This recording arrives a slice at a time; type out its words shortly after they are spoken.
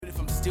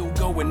Still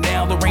going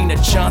now, there ain't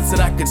a chance that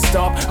I could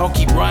stop. I'll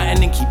keep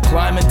writing and keep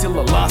climbing till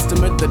the last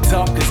I'm at the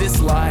top. Cause it's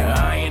like,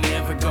 I ain't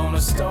ever gonna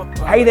stop.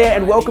 Hey there,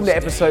 and welcome to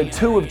episode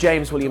 2 of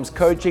James Williams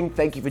Coaching.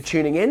 Thank you for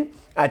tuning in.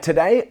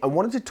 Today, I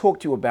wanted to talk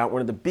to you about one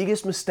of the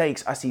biggest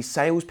mistakes I see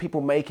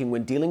salespeople making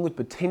when dealing with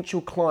potential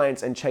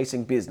clients and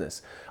chasing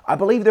business. I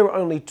believe there are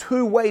only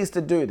 2 ways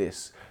to do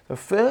this. The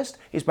first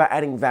is by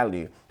adding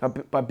value,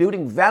 by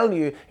building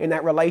value in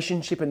that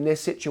relationship and their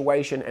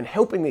situation and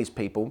helping these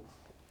people.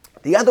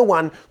 The other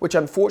one, which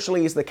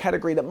unfortunately is the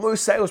category that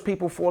most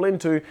salespeople fall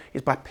into,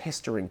 is by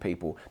pestering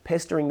people,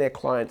 pestering their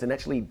clients and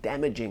actually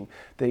damaging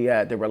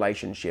the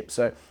relationship.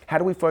 So how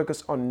do we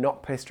focus on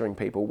not pestering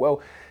people?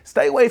 Well,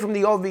 stay away from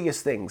the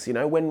obvious things. You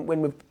know, when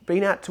we've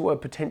been out to a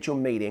potential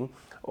meeting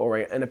or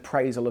an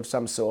appraisal of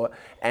some sort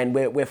and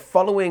we're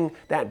following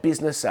that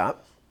business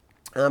up,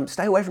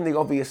 stay away from the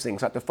obvious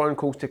things like the phone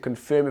calls to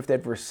confirm if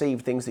they've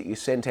received things that you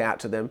sent out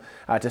to them,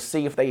 to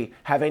see if they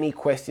have any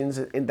questions.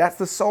 And that's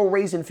the sole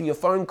reason for your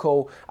phone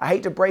call. I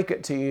hate to break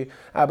it to you,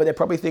 but they're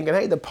probably thinking,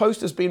 hey, the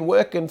post has been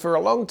working for a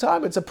long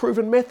time. It's a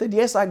proven method.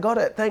 Yes, I got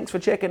it. Thanks for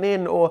checking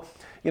in. Or,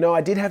 you know,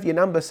 I did have your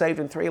number saved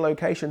in 3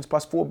 locations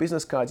plus 4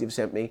 business cards you've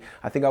sent me.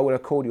 I think I would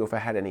have called you if I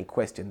had any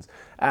questions.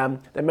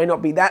 They may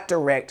not be that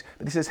direct,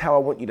 but this is how I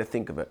want you to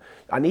think of it.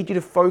 I need you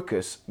to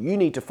focus. You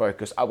need to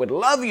focus. I would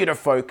love you to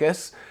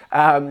focus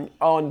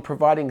on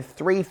providing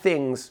 3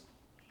 things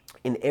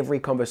in every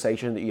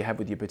conversation that you have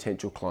with your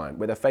potential client,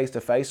 whether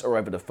face-to-face or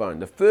over the phone.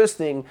 The first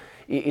thing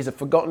is a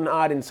forgotten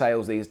art in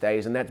sales these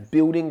days, and that's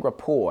building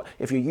rapport.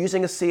 If you're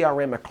using a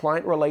CRM, a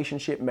client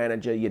relationship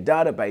manager, your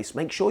database,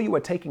 make sure you are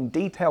taking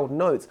detailed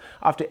notes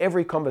after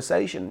every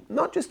conversation,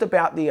 not just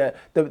about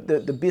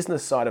the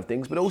business side of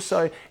things, but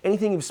also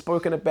anything you've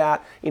spoken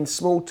about in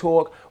small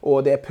talk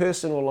or their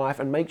personal life,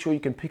 and make sure you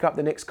can pick up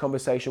the next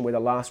conversation where the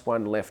last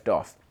one left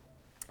off.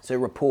 So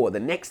rapport. The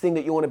next thing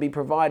that you want to be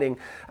providing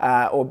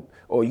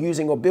or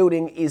using or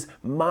building is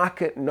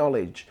market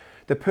knowledge.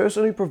 The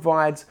person who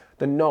provides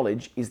the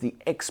knowledge is the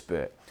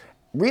expert.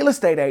 Real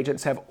estate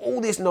agents have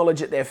all this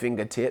knowledge at their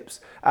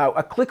fingertips.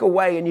 A click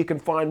away and you can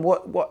find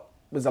what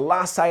was the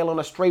last sale on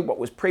a street, what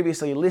was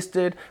previously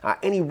listed,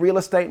 any real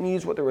estate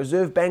news, what the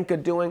Reserve Bank are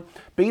doing.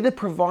 Be the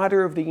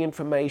provider of the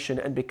information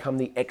and become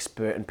the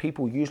expert. And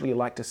people usually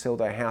like to sell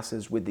their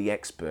houses with the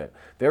expert.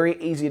 Very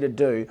easy to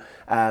do.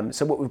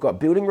 So what we've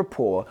got, building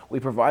rapport, we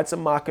provide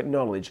some market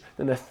knowledge.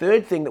 Then the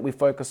third thing that we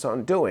focus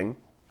on doing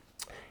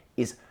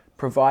is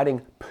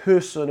providing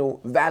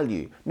personal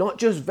value. Not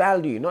just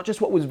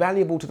what was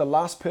valuable to the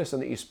last person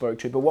that you spoke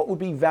to, but what would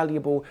be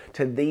valuable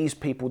to these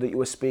people that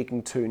you are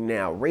speaking to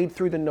now. Read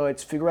through the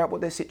notes, figure out what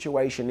their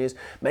situation is.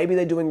 Maybe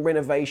they're doing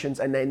renovations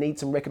and they need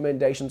some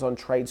recommendations on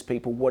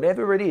tradespeople.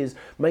 Whatever it is,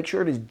 make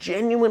sure it is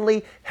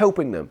genuinely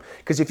helping them.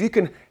 Because if you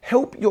can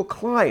help your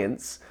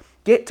clients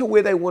get to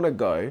where they want to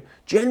go,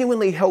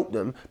 genuinely help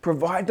them,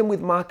 provide them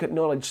with market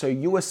knowledge so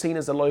you are seen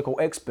as a local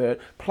expert,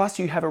 plus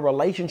you have a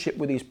relationship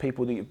with these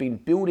people that you've been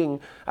building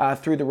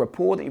through the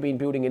rapport that you've been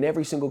building in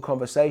every single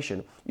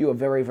conversation, you are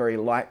very, very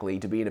likely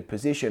to be in a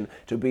position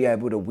to be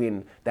able to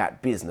win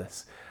that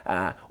business.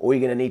 All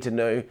you're going to need to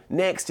know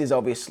next is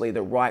obviously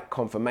the right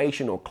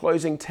confirmation or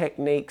closing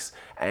techniques,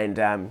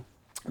 and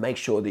make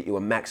sure that you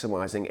are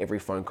maximizing every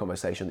phone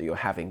conversation that you're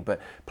having. But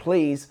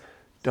please,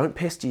 don't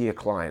pester your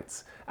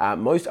clients.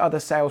 Most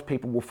other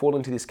salespeople will fall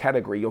into this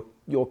category.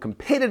 Your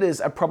competitors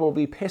are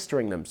probably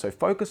pestering them. So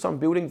focus on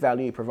building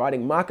value,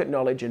 providing market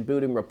knowledge, and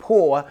building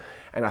rapport,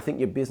 and I think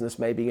your business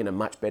may be in a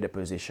much better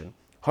position.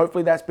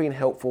 Hopefully that's been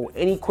helpful.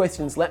 Any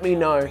questions, let me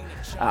know.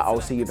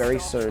 I'll see you very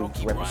soon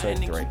for episode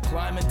 3.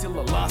 Climbing till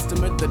the last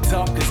I'm at the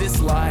top, cause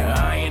it's like,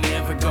 I ain't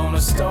ever gonna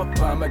stop.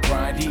 I'ma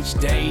grind each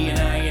day, and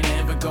I ain't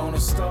ever gonna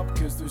stop,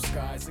 cause the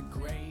skies are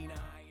gray.